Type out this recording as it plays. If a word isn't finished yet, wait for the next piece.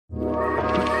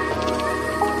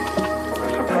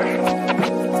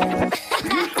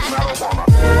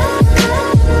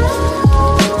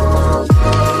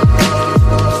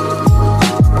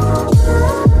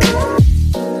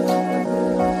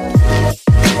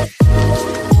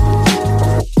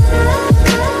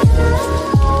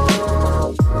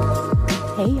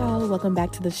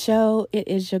back to the show. It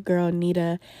is your girl,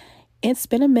 Nita. It's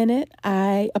been a minute.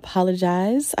 I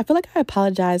apologize. I feel like I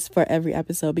apologize for every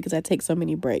episode because I take so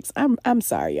many breaks. I'm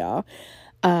sorry, y'all.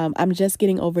 I'm just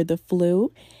getting over the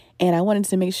flu, and I wanted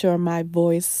to make sure my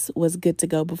voice was good to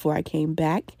go before I came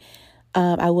back.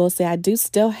 I will say I do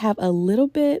still have a little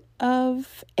bit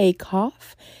of a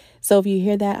cough. So if you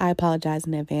hear that, I apologize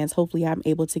in advance. Hopefully I'm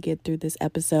able to get through this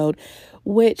episode,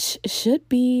 which should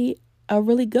be a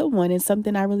really good one. It's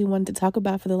something I really wanted to talk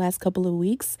about for the last couple of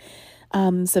weeks.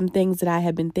 Some things that I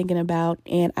have been thinking about,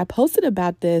 and I posted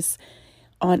about this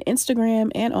on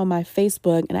Instagram and on my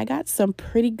Facebook, and I got some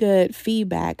pretty good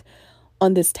feedback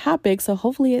on this topic. So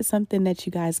hopefully it's something that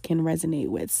you guys can resonate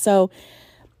with. So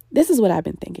this is what I've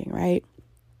been thinking, right?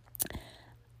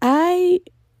 I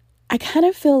kind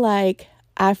of feel like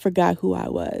I forgot who I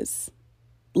was.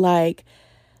 Like,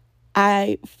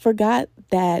 I forgot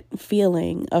that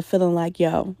feeling of feeling like,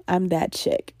 yo, I'm that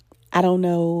chick. I don't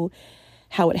know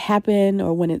how it happened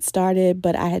or when it started,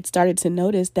 but I had started to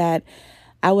notice that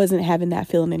I wasn't having that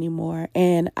feeling anymore.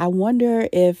 And I wonder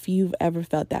if you've ever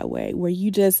felt that way, where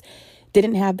you just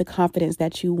didn't have the confidence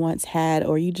that you once had,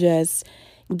 or you just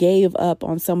gave up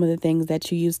on some of the things that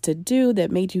you used to do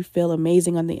that made you feel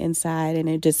amazing on the inside, and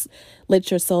it just lit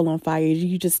your soul on fire.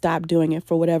 You just stopped doing it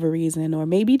for whatever reason, or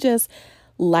maybe just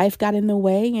life got in the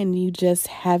way and you just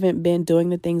haven't been doing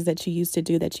the things that you used to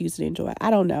do that you used to enjoy. I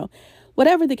don't know.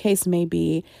 Whatever the case may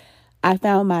be, I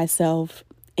found myself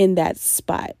in that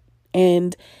spot.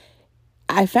 And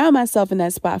I found myself in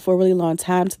that spot for a really long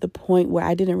time, to the point where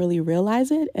I didn't really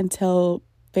realize it until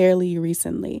fairly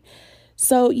recently.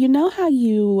 So you know how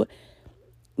you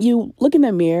look in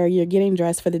the mirror, you're getting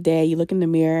dressed for the day, you look in the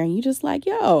mirror and you just like,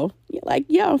 yo,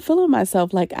 I'm feeling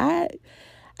myself. Like I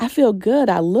feel good.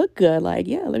 I look good. Like,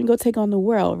 yeah, let me go take on the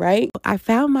world, right? I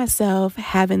found myself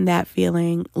having that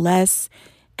feeling less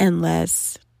and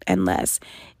less and less.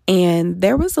 And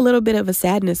there was a little bit of a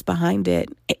sadness behind it.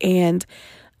 And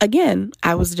again,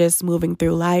 I was just moving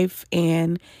through life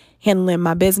and handling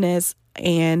my business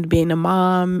and being a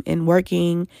mom and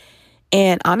working.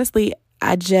 And honestly,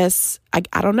 I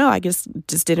don't know. I just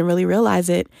didn't really realize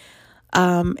it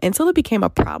until it became a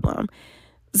problem.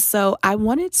 So I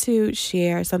wanted to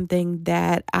share something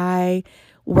that I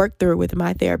worked through with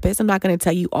my therapist. I'm not going to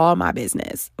tell you all my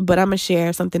business, but I'm going to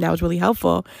share something that was really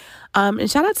helpful. And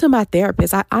shout out to my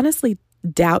therapist. I honestly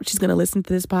doubt she's going to listen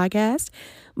to this podcast,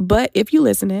 but if you're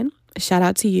listening, shout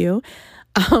out to you.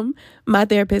 My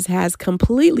therapist has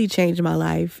completely changed my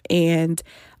life, and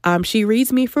she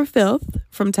reads me for filth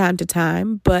from time to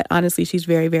time, but honestly, she's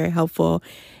very, very helpful,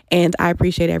 and I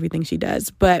appreciate everything she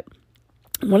does. But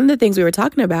one of the things we were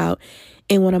talking about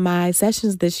in one of my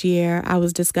sessions this year, I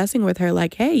was discussing with her,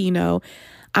 like, hey,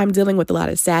 I'm dealing with a lot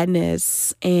of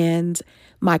sadness and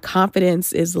my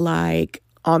confidence is like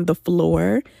on the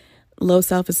floor, low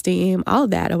self-esteem, all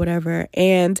of that or whatever.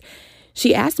 And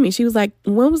she asked me, she was like,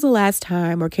 when was the last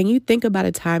time, or can you think about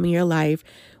a time in your life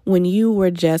when you were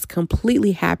just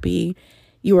completely happy,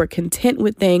 you were content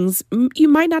with things? You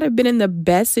might not have been in the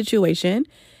best situation,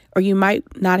 or you might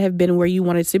not have been where you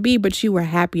wanted to be, but you were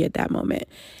happy at that moment.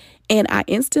 And I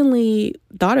instantly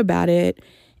thought about it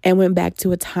and went back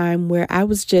to a time where I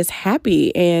was just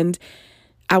happy and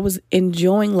I was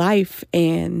enjoying life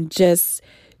and just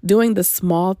doing the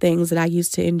small things that I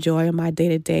used to enjoy in my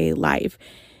day-to-day life.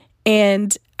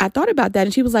 And I thought about that,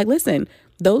 and she was like, listen,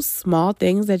 those small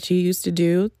things that you used to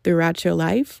do throughout your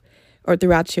life or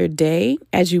throughout your day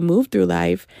as you move through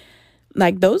life,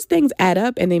 like those things add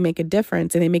up and they make a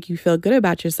difference and they make you feel good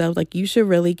about yourself. Like you should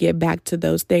really get back to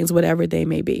those things, whatever they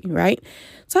may be, right?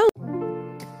 So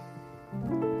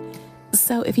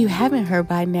if you haven't heard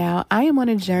by now, I am on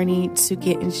a journey to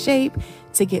get in shape,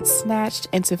 to get snatched,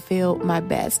 and to feel my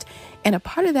best. And a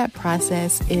part of that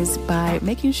process is by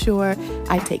making sure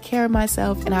I take care of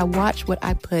myself and I watch what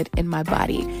I put in my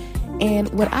body. And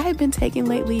what I have been taking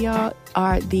lately, y'all,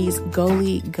 are these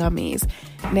Goli gummies.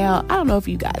 Now, I don't know if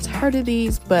you guys heard of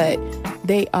these, but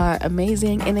they are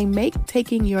amazing and they make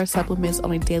taking your supplements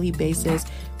on a daily basis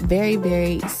very,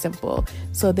 very simple.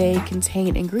 So they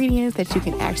contain ingredients that you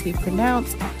can actually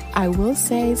pronounce. I will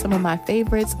say some of my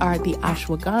favorites are the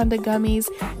ashwagandha gummies,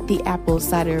 the apple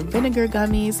cider vinegar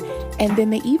gummies, and then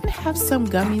they even have some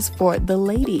gummies for the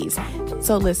ladies.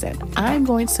 So listen, I'm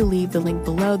going to leave the link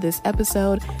below this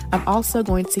episode. I'm also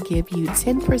going to give you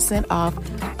 10% off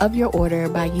of your order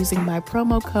by using my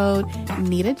promo code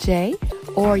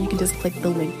NitaJ, or you can just click the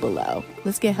link below.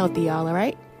 Let's get healthy, y'all, all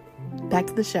right? Back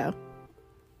to the show.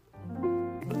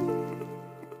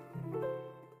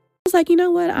 I was like, you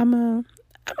know what? I'm gonna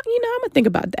think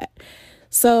about that.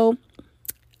 So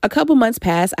a couple months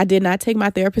passed. I did not take my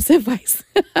therapist's advice.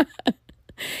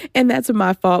 And that's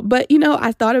my fault. But,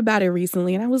 I thought about it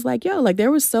recently and I was like, yo, like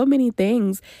there was so many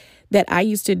things that I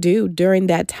used to do during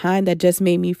that time that just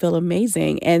made me feel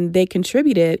amazing. And they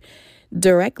contributed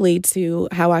directly to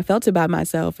how I felt about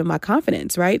myself and my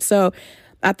confidence, right? So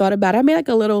I thought about it. I made like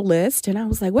a little list and I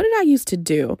was like, what did I used to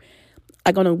do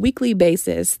like on a weekly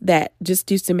basis that just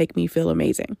used to make me feel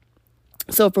amazing?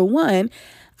 So for one,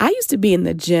 I used to be in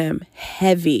the gym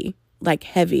heavy.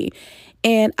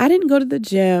 And I didn't go to the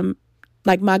gym.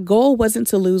 Like my goal wasn't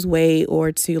to lose weight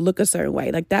or to look a certain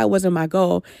way. Like that wasn't my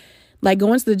goal. Like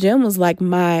going to the gym was like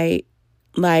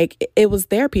it was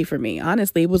therapy for me.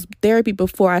 Honestly, it was therapy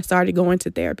before I started going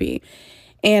to therapy.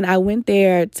 And I went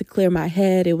there to clear my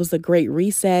head. It was a great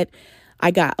reset. I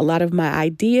got a lot of my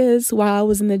ideas while I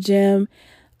was in the gym.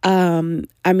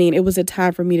 It was a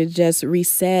time for me to just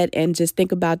reset and just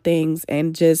think about things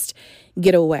and just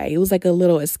get away. It was like a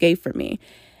little escape for me.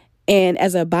 And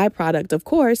as a byproduct, of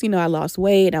course, I lost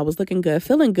weight. I was looking good,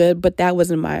 feeling good, but that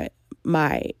wasn't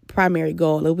my primary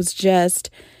goal. It was just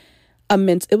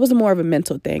it was more of a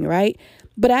mental thing, right?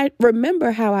 But I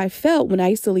remember how I felt when I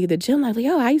used to leave the gym. Like,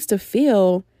 I used to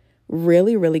feel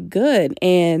really, really good.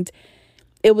 And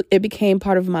it became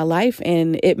part of my life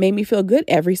and it made me feel good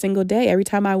every single day. Every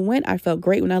time I went, I felt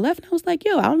great. When I left, I was like,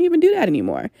 I don't even do that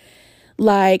anymore.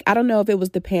 Like, I don't know if it was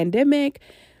the pandemic.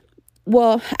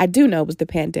 Well, I do know it was the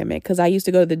pandemic because I used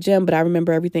to go to the gym, but I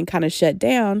remember everything kind of shut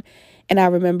down. And I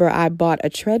remember I bought a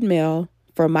treadmill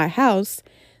for my house.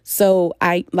 So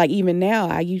even now,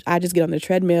 I just get on the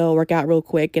treadmill, work out real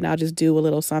quick, and I'll just do a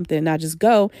little something and I'll just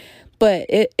go. But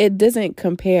it doesn't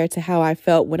compare to how I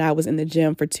felt when I was in the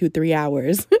gym for 2-3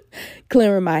 hours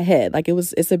clearing my head. Like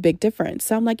it's a big difference.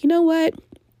 So I'm like, you know what?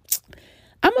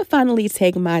 I'm going to finally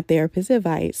take my therapist's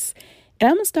advice. And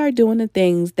I'm going to start doing the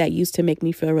things that used to make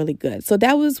me feel really good. So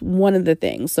that was one of the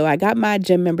things. So I got my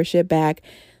gym membership back.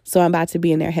 So I'm about to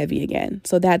be in there heavy again.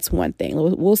 So that's one thing.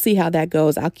 We'll see how that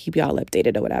goes. I'll keep y'all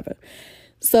updated or whatever.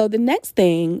 So the next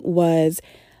thing was,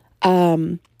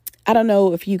 I don't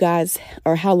know if you guys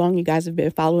or how long you guys have been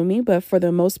following me, but for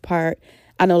the most part,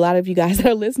 I know a lot of you guys that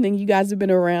are listening, you guys have been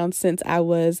around since I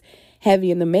was heavy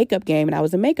in the makeup game and I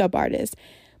was a makeup artist.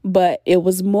 But it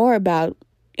was more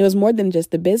than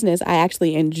just the business. I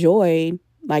actually enjoyed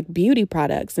like beauty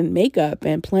products and makeup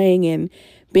and playing and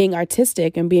being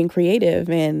artistic and being creative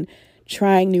and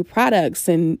trying new products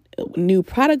and new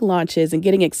product launches and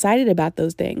getting excited about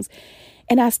those things.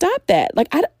 And I stopped that.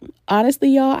 Like,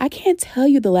 honestly, y'all, I can't tell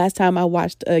you the last time I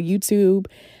watched a YouTube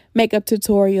makeup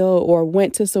tutorial or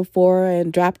went to Sephora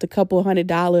and dropped a couple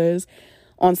 $100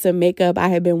 on some makeup I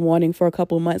had been wanting for a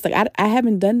couple of months. Like, I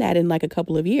haven't done that in like a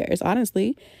couple of years,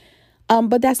 honestly.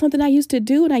 But that's something I used to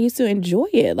do and I used to enjoy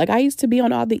it. Like I used to be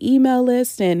on all the email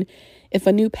lists, and if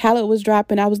a new palette was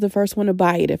dropping, I was the first one to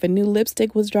buy it. If a new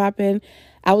lipstick was dropping,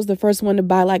 I was the first one to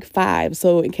buy like 5.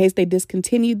 So in case they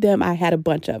discontinued them, I had a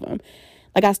bunch of them.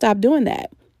 Like I stopped doing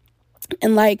that.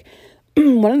 And like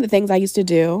one of the things I used to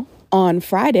do on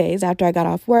Fridays after I got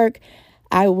off work,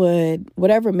 I would,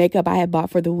 whatever makeup I had bought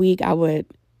for the week, I would,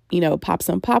 pop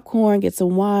some popcorn, get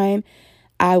some wine.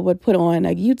 I would put on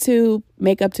a YouTube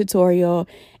makeup tutorial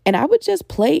and I would just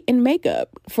play in makeup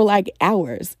for like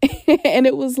hours. And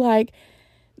it was like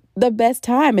the best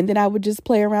time. And then I would just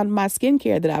play around with my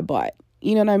skincare that I bought.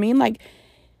 You know what I mean? Like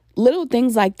little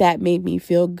things like that made me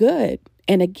feel good.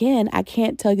 And again, I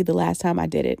can't tell you the last time I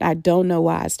did it. I don't know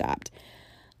why I stopped.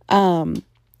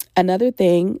 Another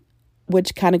thing,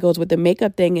 which kind of goes with the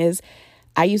makeup thing, is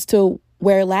I used to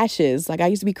wear lashes. Like I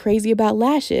used to be crazy about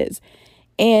lashes.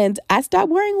 And I stopped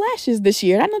wearing lashes this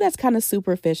year. And I know that's kind of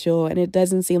superficial and it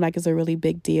doesn't seem like it's a really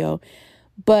big deal.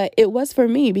 But it was for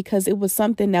me because it was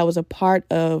something that was a part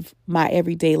of my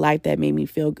everyday life that made me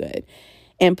feel good.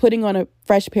 And putting on a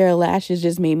fresh pair of lashes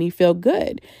just made me feel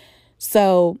good.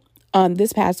 So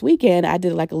this past weekend, I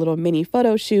did like a little mini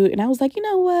photo shoot. And I was like, you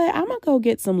know what? I'm going to go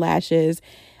get some lashes.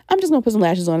 I'm just going to put some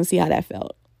lashes on and see how that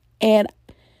felt. And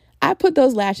I put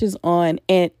those lashes on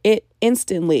and it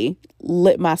instantly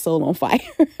lit my soul on fire.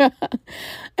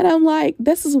 And I'm like,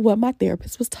 this is what my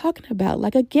therapist was talking about.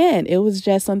 Like, again, it was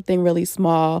just something really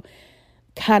small,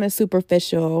 kind of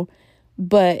superficial,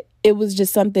 but it was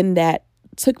just something that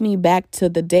took me back to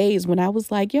the days when I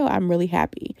was like, yo, I'm really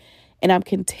happy and I'm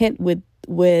content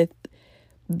with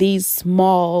these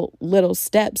small little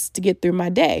steps to get through my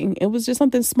day. It was just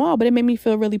something small, but it made me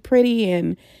feel really pretty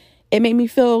and it made me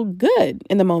feel good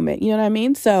in the moment. You know what I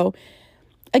mean? So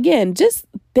again, just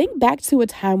think back to a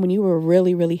time when you were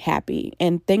really, really happy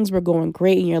and things were going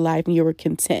great in your life and you were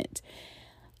content.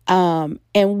 And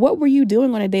what were you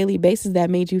doing on a daily basis that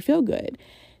made you feel good?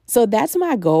 So that's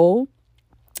my goal,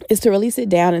 is to really sit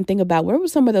down and think about, where were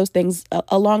some of those things,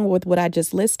 along with what I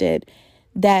just listed,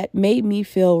 that made me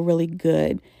feel really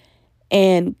good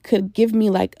and could give me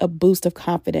like a boost of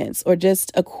confidence, or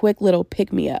just a quick little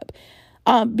pick me up.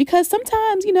 Because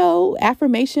sometimes,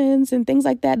 affirmations and things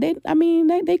like that,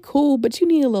 they cool, but you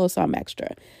need a little something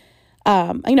extra.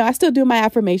 I still do my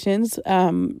affirmations.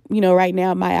 Right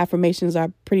now my affirmations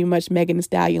are pretty much Megan Thee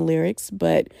Stallion lyrics,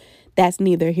 but that's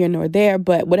neither here nor there,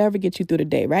 but whatever gets you through the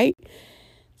day, right?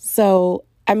 So,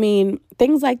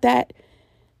 things like that,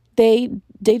 they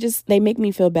make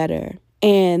me feel better.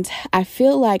 And I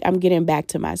feel like I'm getting back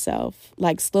to myself,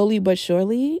 like slowly but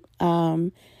surely.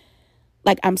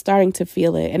 Like I'm starting to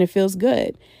feel it, and it feels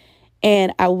good.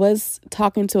 And I was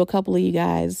talking to a couple of you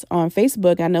guys on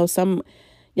Facebook. I know some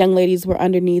young ladies were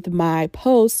underneath my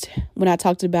post when I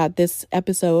talked about this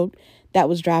episode that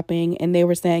was dropping, and they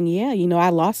were saying, yeah, I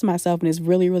lost myself and it's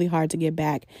really, really hard to get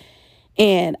back.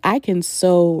 And I can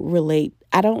so relate.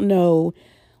 I don't know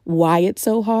why it's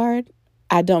so hard.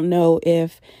 I don't know.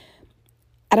 It's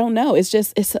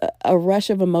a rush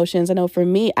of emotions. I know for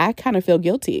me, I kind of feel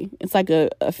guilty. It's like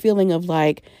a feeling of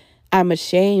like, I'm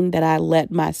ashamed that I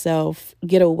let myself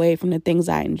get away from the things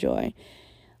I enjoy.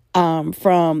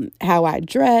 From how I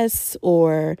dress,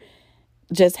 or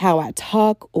just how I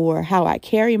talk, or how I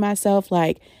carry myself.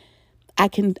 Like I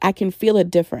can feel a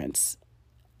difference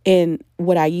in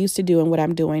what I used to do and what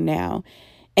I'm doing now.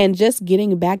 And just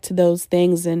getting back to those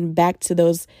things, and back to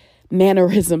those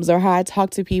mannerisms, or how I talk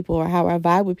to people, or how I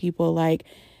vibe with people, like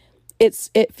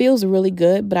it feels really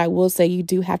good. But I will say, you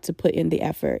do have to put in the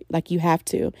effort. Like you have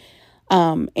to.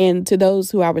 And to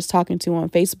those who I was talking to on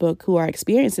Facebook who are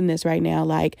experiencing this right now,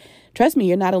 like, trust me,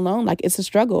 you're not alone. Like it's a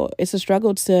struggle. It's a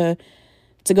struggle to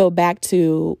go back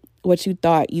to what you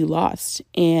thought you lost.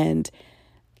 And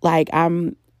like,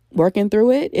 I'm working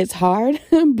through it. It's hard,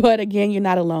 but again, you're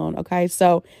not alone. Okay.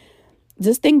 So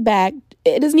just think back.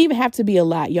 It doesn't even have to be a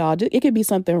lot, y'all. It could be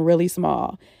something really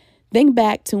small. Think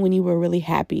back to when you were really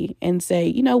happy and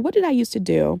say, what did I used to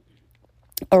do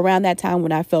around that time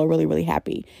when I felt really, really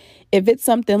happy? If it's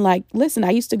something like, listen,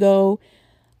 I used to go,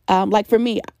 like for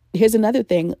me, here's another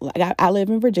thing. Like I live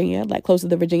in Virginia, like close to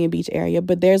the Virginia Beach area,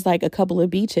 but there's like a couple of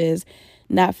beaches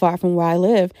not far from where I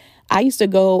live. I used to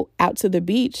go out to the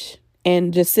beach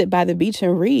and just sit by the beach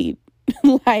and read.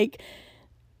 Like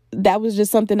that was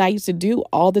just something I used to do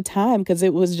all the time, because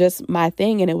it was just my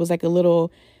thing. And it was like a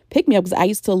little pick me up, because I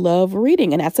used to love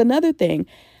reading. And that's another thing.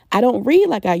 I don't read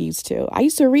like I used to. I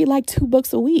used to read like 2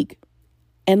 books a week.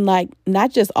 And like,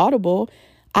 not just Audible.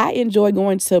 I enjoy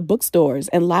going to bookstores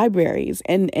and libraries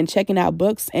and checking out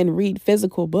books and read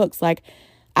physical books. Like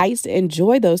I used to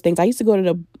enjoy those things. I used to go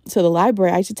to the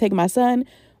library. I used to take my son.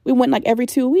 We went like every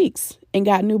 2 weeks and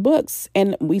got new books,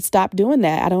 and we stopped doing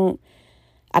that. I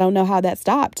don't know how that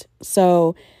stopped.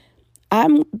 So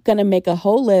I'm going to make a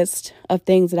whole list of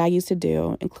things that I used to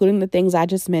do, including the things I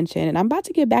just mentioned. And I'm about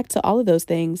to get back to all of those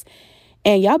things.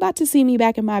 And y'all about to see me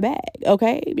back in my bag,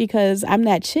 okay? Because I'm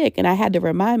that chick, and I had to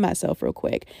remind myself real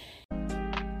quick.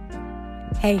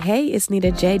 Hey, it's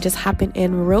Nita J, just hopping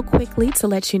in real quickly to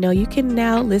let you know you can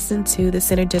now listen to the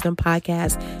Synergism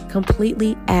podcast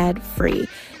completely ad-free.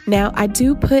 Now, I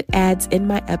do put ads in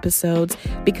my episodes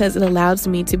because it allows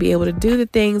me to be able to do the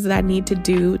things that I need to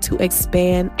do to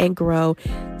expand and grow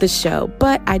the show.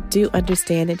 But I do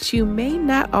understand that you may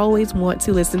not always want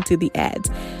to listen to the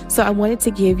ads. So I wanted to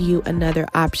give you another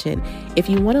option. If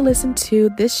you want to listen to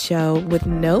this show with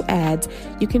no ads,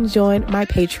 you can join my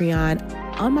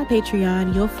Patreon. On my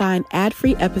Patreon, you'll find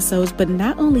ad-free episodes, but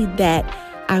not only that,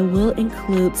 I will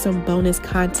include some bonus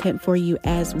content for you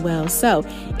as well. So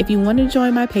if you want to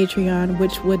join my Patreon,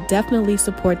 which would definitely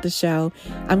support the show,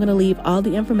 I'm going to leave all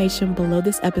the information below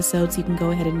this episode so you can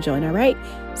go ahead and join. All right.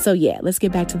 So yeah, let's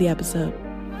get back to the episode.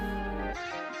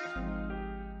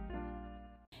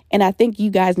 And I think you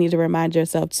guys need to remind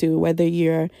yourself too, whether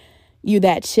you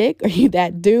that chick or you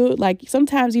that dude, like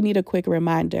sometimes you need a quick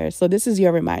reminder. So this is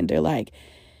your reminder. Like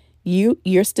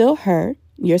you're still her,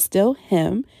 you're still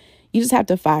him. You just have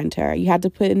to find her. You have to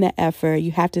put in the effort.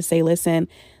 You have to say, listen,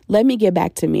 let me get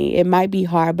back to me. It might be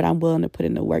hard, but I'm willing to put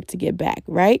in the work to get back,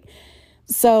 right?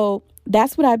 So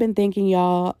that's what I've been thinking,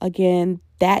 y'all. Again,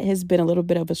 that has been a little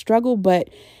bit of a struggle, but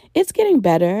it's getting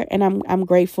better, and I'm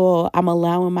grateful. I'm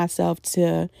allowing myself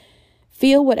to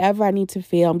feel whatever I need to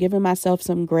feel. I'm giving myself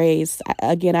some grace.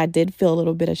 Again, I did feel a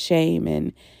little bit of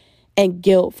shame and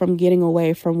guilt from getting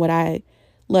away from what I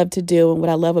love to do and what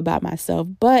I love about myself.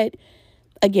 But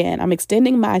again, I'm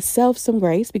extending myself some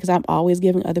grace because I'm always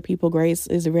giving other people grace.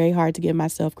 It's very hard to give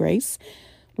myself grace,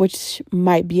 which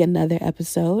might be another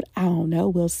episode. I don't know.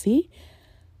 We'll see.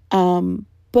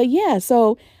 But yeah,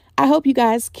 so I hope you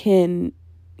guys can,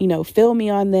 feel me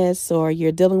on this, or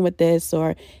you're dealing with this,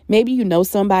 or maybe you know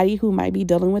somebody who might be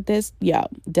dealing with this. Yeah,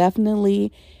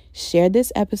 definitely share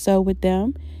this episode with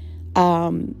them.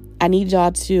 I need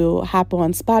y'all to hop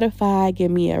on Spotify,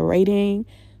 give me a rating,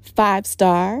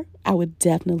 5-star. I would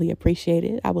definitely appreciate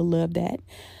it. I would love that.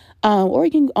 Or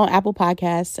you can on Apple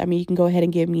Podcasts. I mean, you can go ahead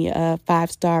and give me a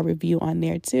 5-star review on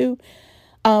there too.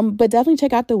 But definitely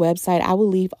check out the website. I will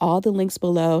leave all the links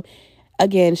below.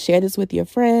 Again, share this with your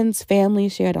friends, family,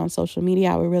 share it on social media.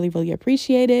 I would really, really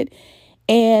appreciate it.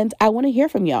 And I want to hear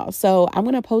from y'all. So I'm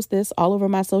going to post this all over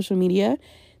my social media.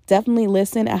 Definitely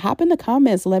listen and hop in the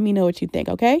comments. Let me know what you think,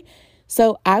 okay?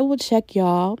 So I will check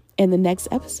y'all in the next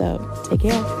episode. Take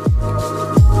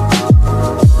care.